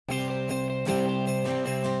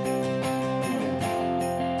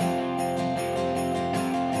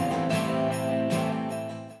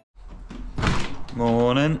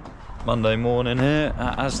Morning, Monday morning here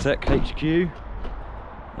at Aztech HQ.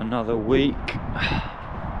 Another week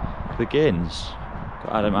begins.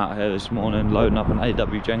 Got Adam out here this morning loading up an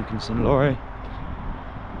A.W. Jenkinson lorry.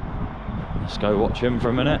 Let's go watch him for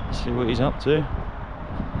a minute, see what he's up to.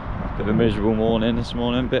 Bit of a miserable morning this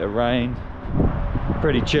morning, bit of rain.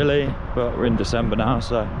 Pretty chilly, but we're in December now,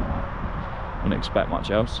 so wouldn't expect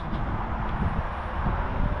much else.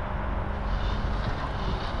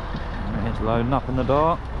 It's loading up in the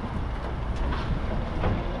dark.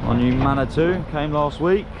 Our new Manitou came last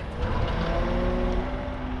week.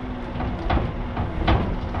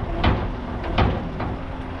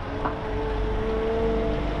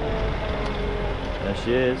 There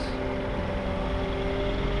she is.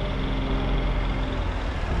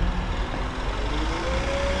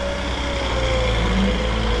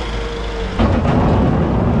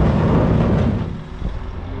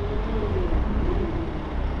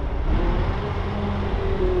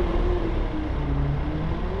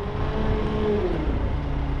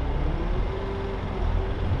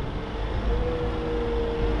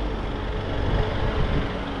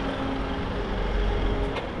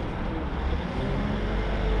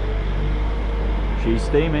 She's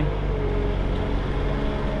steaming.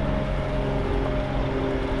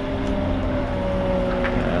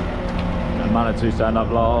 Yeah. The Manitou stand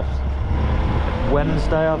up last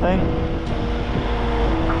Wednesday, I think.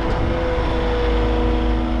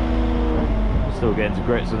 Still getting to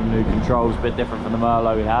grips with the new controls, a bit different from the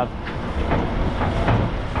Merlot we have.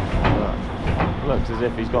 But looks as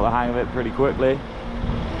if he's got the hang of it pretty quickly.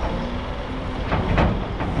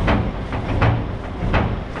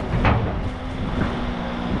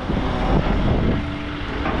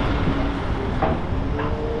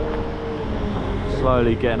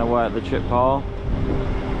 Slowly getting away at the chip pile.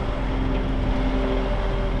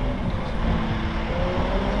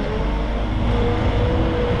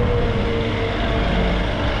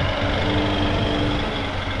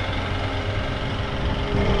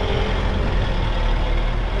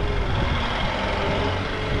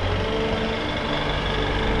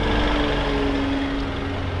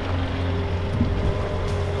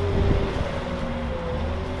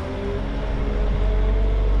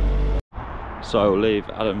 So I'll leave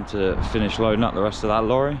Adam to finish loading up the rest of that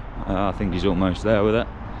lorry. I think he's almost there with it.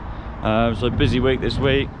 So busy week this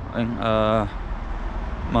week.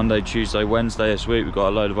 Monday, Tuesday, Wednesday this week we've got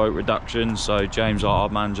a load of oak reductions. So James, our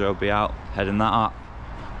manager, will be out heading that up.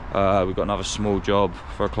 We've got another small job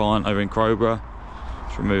for a client over in Crowborough,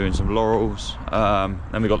 just removing some laurels. Then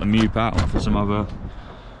we've got the MUP out for some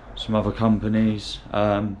other companies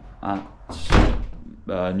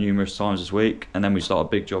numerous times this week, and then we start a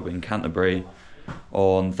big job in Canterbury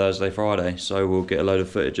on Thursday, Friday. So we'll get a load of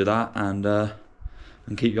footage of that and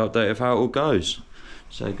keep you updated of how it all goes.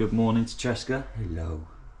 Say good morning to Cheska. Hello.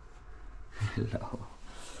 Hello.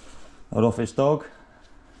 Old office dog.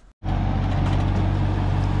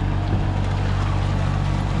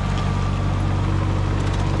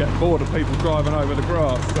 Getting bored of people driving over the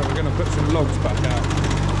grass, so we're going to put some logs back out.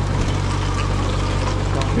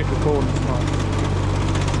 Can't hit the corners much.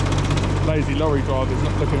 Lazy lorry drivers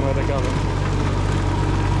not looking where they're going.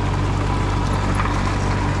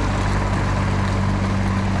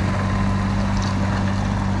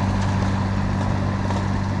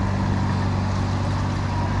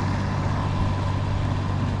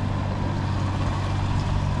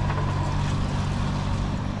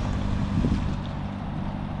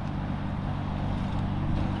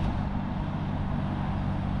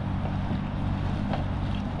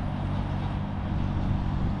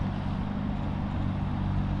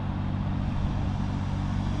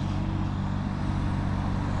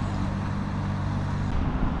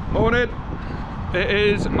 Morning, it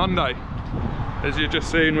is Monday. As you've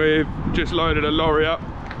just seen, we've just loaded a lorry up,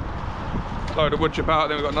 load of wood chip out,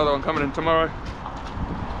 then we've got another one coming in tomorrow.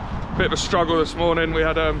 Bit of a struggle this morning. We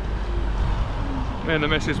had me and the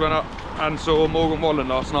missus went up and saw Morgan Wallen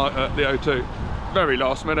last night at the O2. Very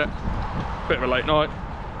last minute, bit of a late night,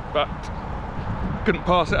 but couldn't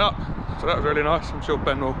pass it up, so that was really nice. I'm sure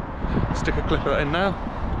Ben will stick a clip of that in now.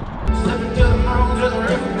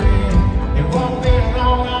 It won't be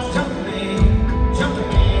long, I was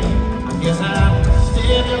jumping in. I guess I'm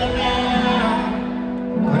still doing now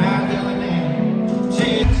what I'm doing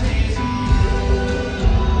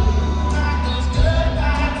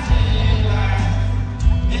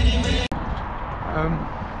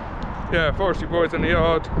now. Yeah, Forestry boys in the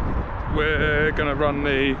yard. We're going to run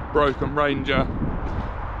the broken Ranger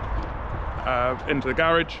into the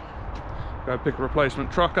garage, go pick a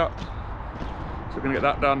replacement truck up. So we're going to get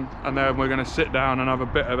that done, and then we're going to sit down and have a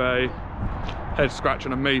bit of a head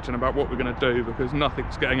scratching a meeting about what we're going to do, because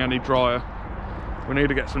nothing's getting any drier. We need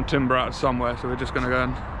to get some timber out of somewhere, so we're just going to go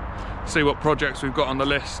and see what projects we've got on the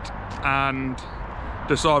list and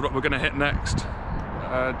decide what we're going to hit next,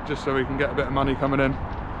 just so we can get a bit of money coming in.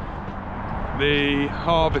 The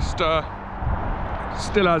harvester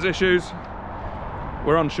still has issues.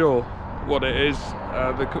 We're unsure what it is.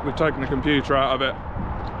 We've taken the computer out of it.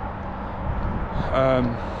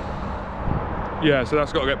 Yeah, so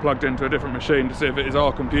that's got to get plugged into a different machine to see if it is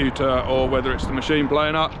our computer or whether it's the machine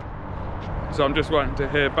playing up. So I'm just waiting to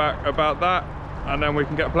hear back about that, and then we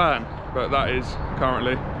can get a plan. But that is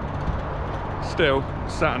currently still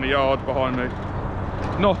sat in the yard behind me,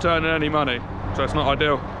 not earning any money, so it's not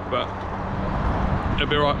ideal, but it'll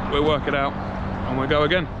be right. We'll work it out and we'll go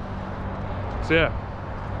again. So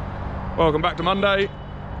yeah, welcome back to Monday.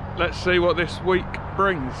 Let's see what this week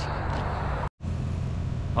brings.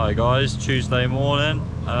 Hi guys, Tuesday morning,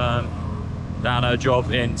 down a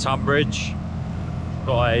job in Tonbridge.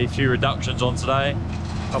 Got a few reductions on today,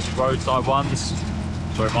 a couple of roadside ones,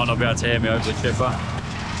 so you might not be able to hear me over the chipper.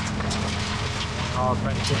 Got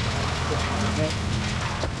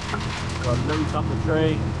to loose up the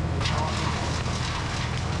tree,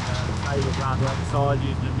 table around the other side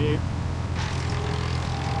using the mute.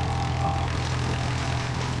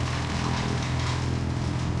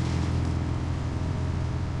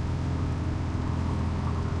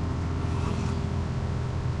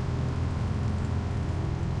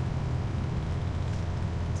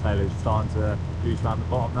 Taylor's starting to reduce around the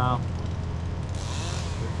bottom now.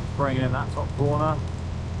 Bringing in that top corner.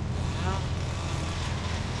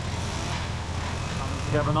 Coming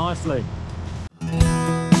together nicely.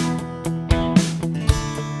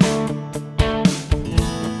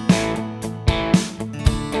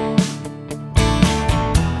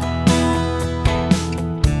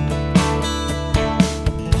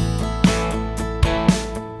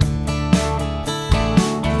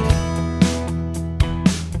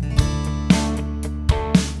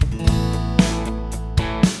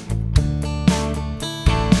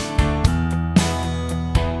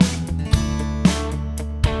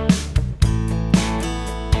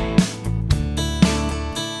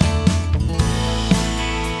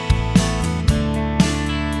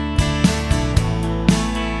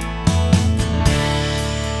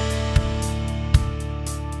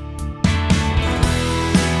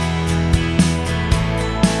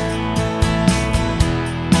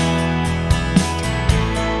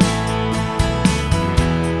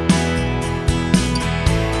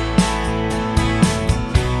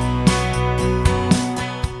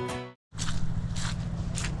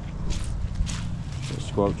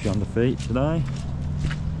 Squelchy on the feet today.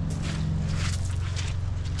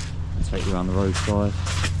 Take you around the roadside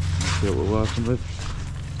and see what we're working with.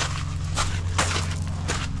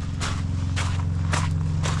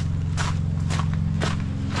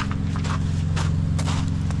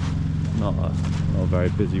 Not a very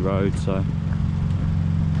busy road, so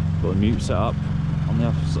got a mute set up on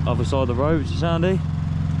the other side of the road, which is handy.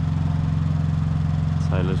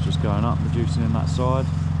 Taylor's just going up, reducing in that side.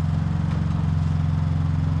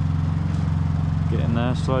 Getting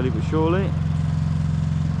there slowly but surely.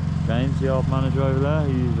 James, the yard manager over there,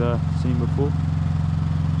 who you've seen before.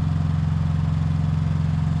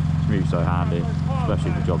 This mute's so handy,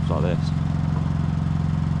 especially for jobs like this.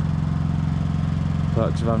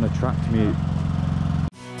 Perks of having a tracked mute.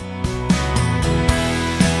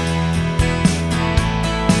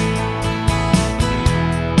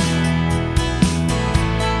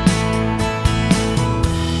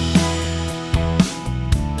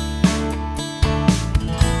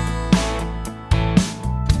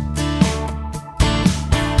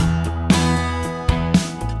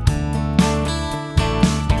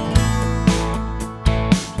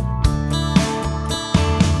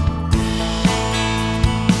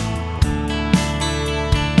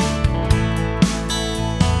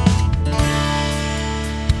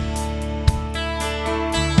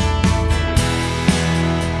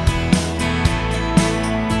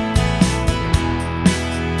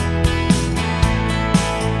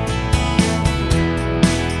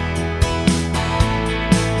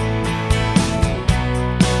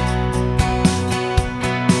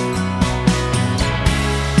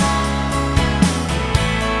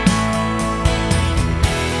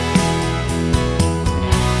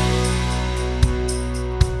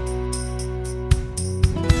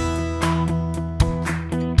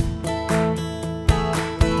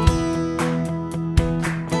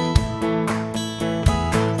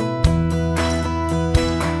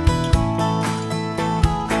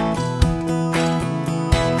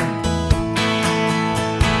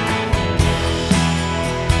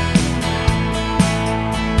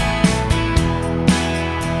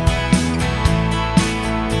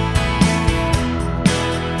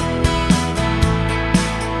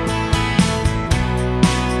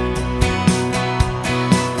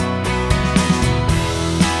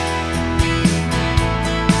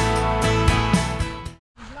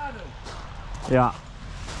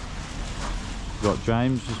 We've got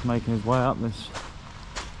James just making his way up this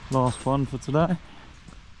last one for today.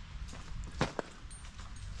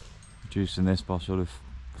 Reducing this by sort of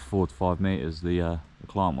 4 to 5 metres. The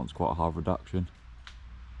client wants quite a hard reduction.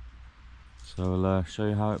 So I'll show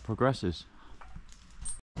you how it progresses.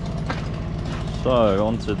 So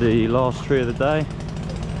on to the last tree of the day.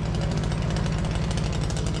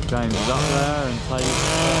 James is up there and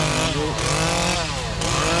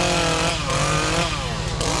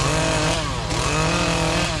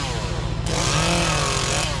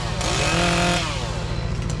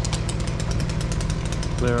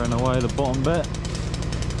clearing away the bottom bit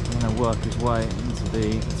and then work his way into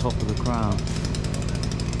the top of the crown.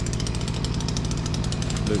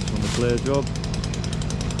 Luke's on the clear job.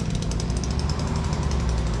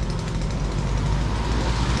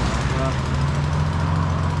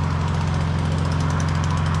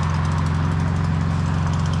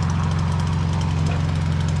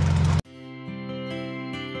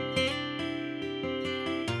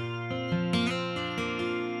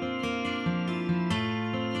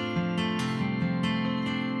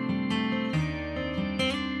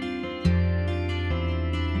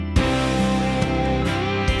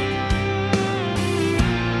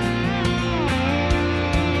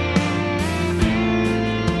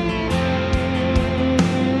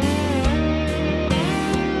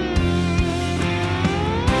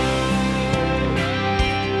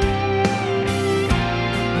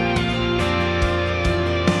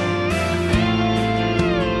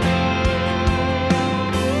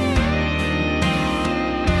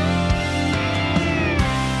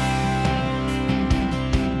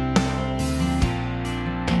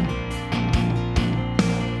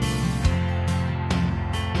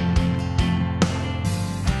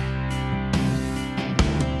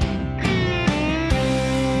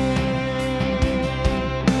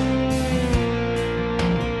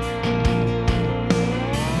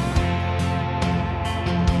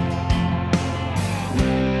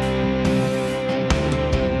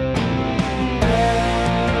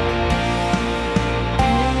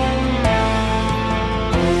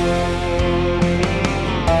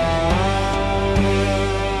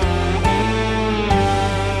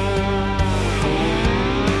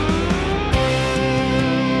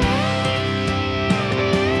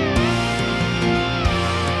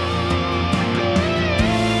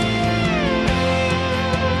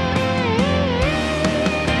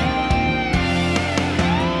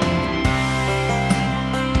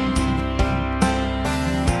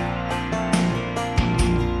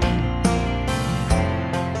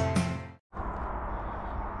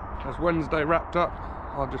 Wednesday wrapped up.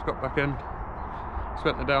 I've just got back in,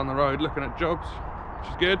 spent the day on the road looking at jobs, which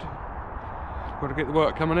is good. Got to get the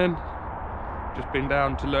work coming in. Just been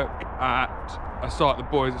down to look at a site the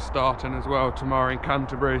boys are starting as well tomorrow in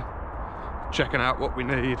Canterbury, checking out what we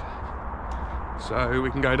need so we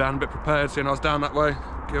can go down a bit prepared. Seeing I was down that way,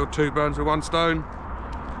 killed 2 birds with 1 stone.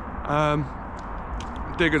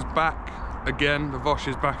 Digger's back again, the Vosh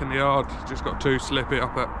is back in the yard, just got too slippy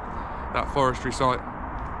up at that forestry site.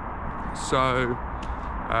 So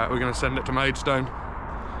we're going to send it to Maidstone.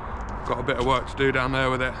 Got a bit of work to do down there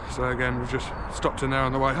with it, so again we've just stopped in there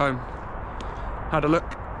on the way home, had a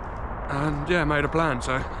look and yeah, made a plan.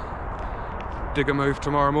 So digger move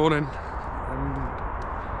tomorrow morning and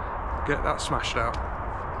get that smashed out.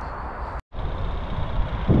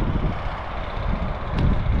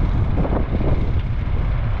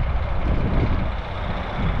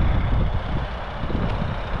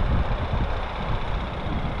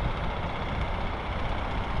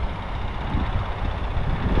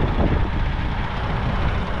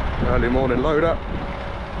 Early morning load up,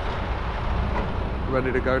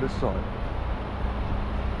 ready to go to site.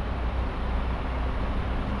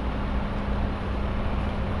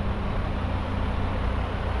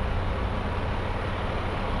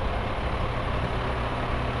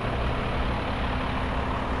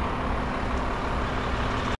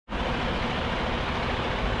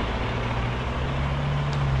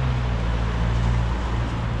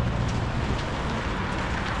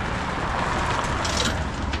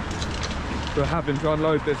 So I have been trying to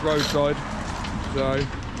load this roadside, so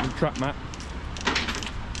some track mat,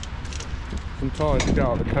 some tyres to go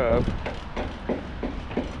out the curb,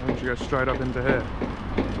 and she goes straight up into here.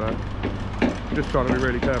 So just trying to be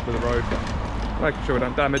really careful of the road, making sure we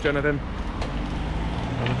don't damage anything,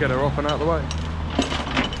 and we'll get her off and out of the way.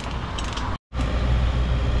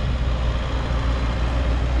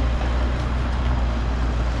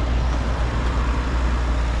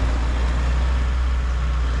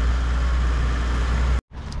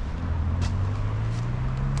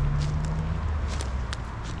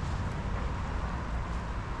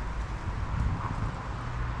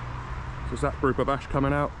 There's that group of ash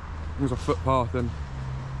coming out. There's a footpath and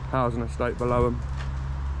housing estate below them.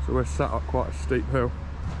 So we're sat up quite a steep hill.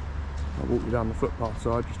 I'll walk you down the footpath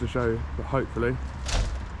side just to show you that hopefully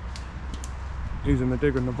using the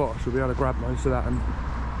digger and the Bosch we'll be able to grab most of that and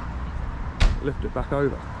lift it back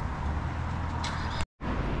over.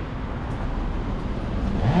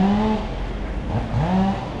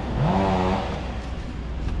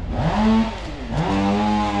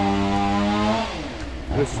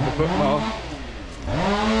 This is the footpath.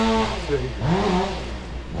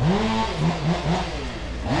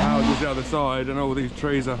 Houses the other side and all these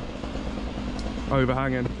trees are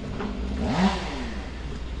overhanging.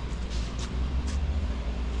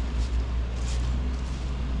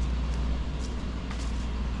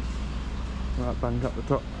 Right, bank up the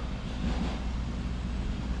top.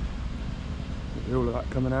 All of that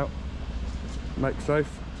coming out. Make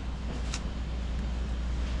safe.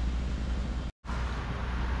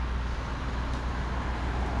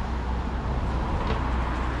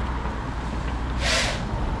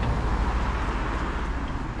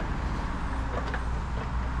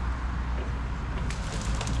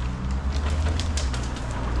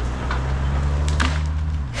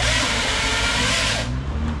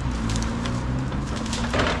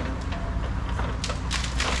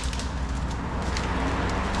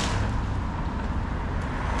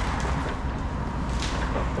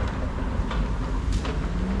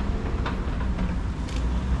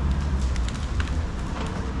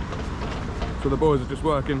 So the boys are just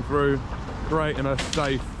working through creating a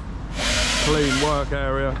safe, clean work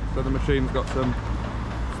area so the machine's got some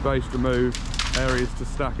space to move, areas to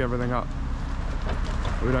stack everything up.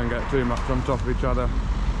 We don't get too much on top of each other.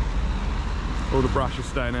 All the brush is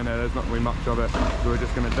staying in here, there's not really much of it. So we're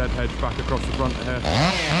just going to dead hedge back across the front of here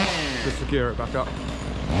to secure it back up.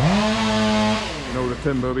 And all the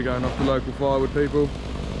timber will be going off to local firewood people,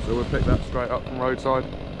 so we'll pick that straight up from roadside.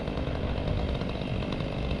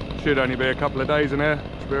 Should only be a couple of days in here,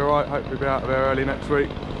 should be alright, hopefully be out of here early next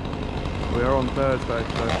week. We are on Thursday,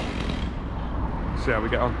 so see how we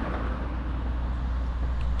get on.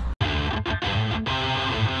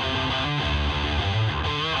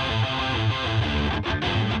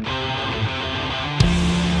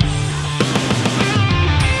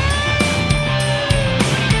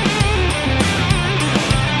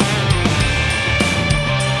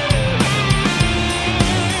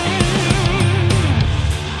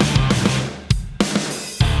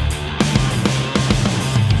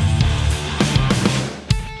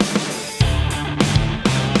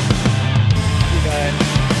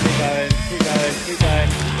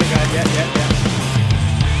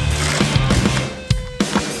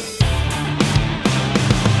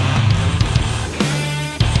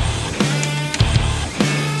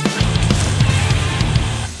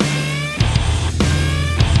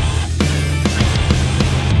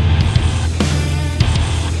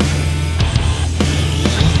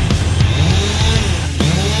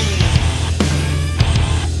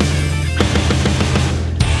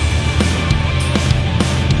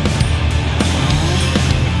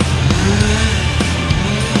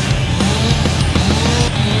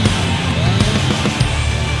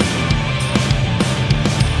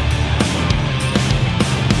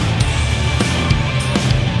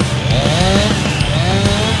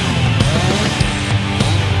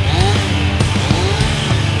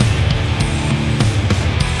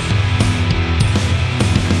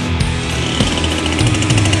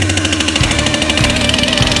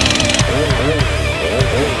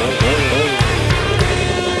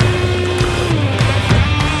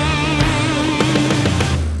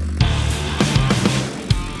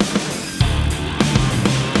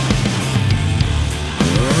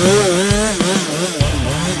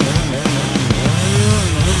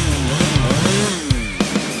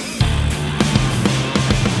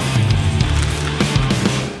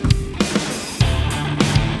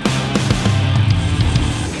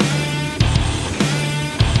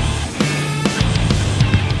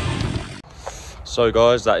 So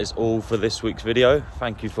guys, that is all for this week's video.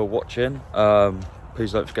 Thank you for watching.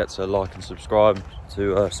 Please don't forget to like and subscribe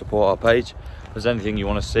to support our page. If there's anything you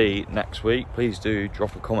want to see next week, please do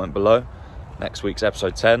drop a comment below. Next week's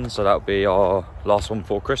episode 10, so that'll be our last one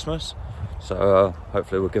before Christmas. So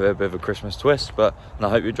hopefully we'll give it a bit of a Christmas twist. But I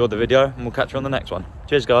hope you enjoyed the video, and we'll catch you on the next one.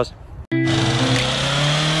 Cheers guys.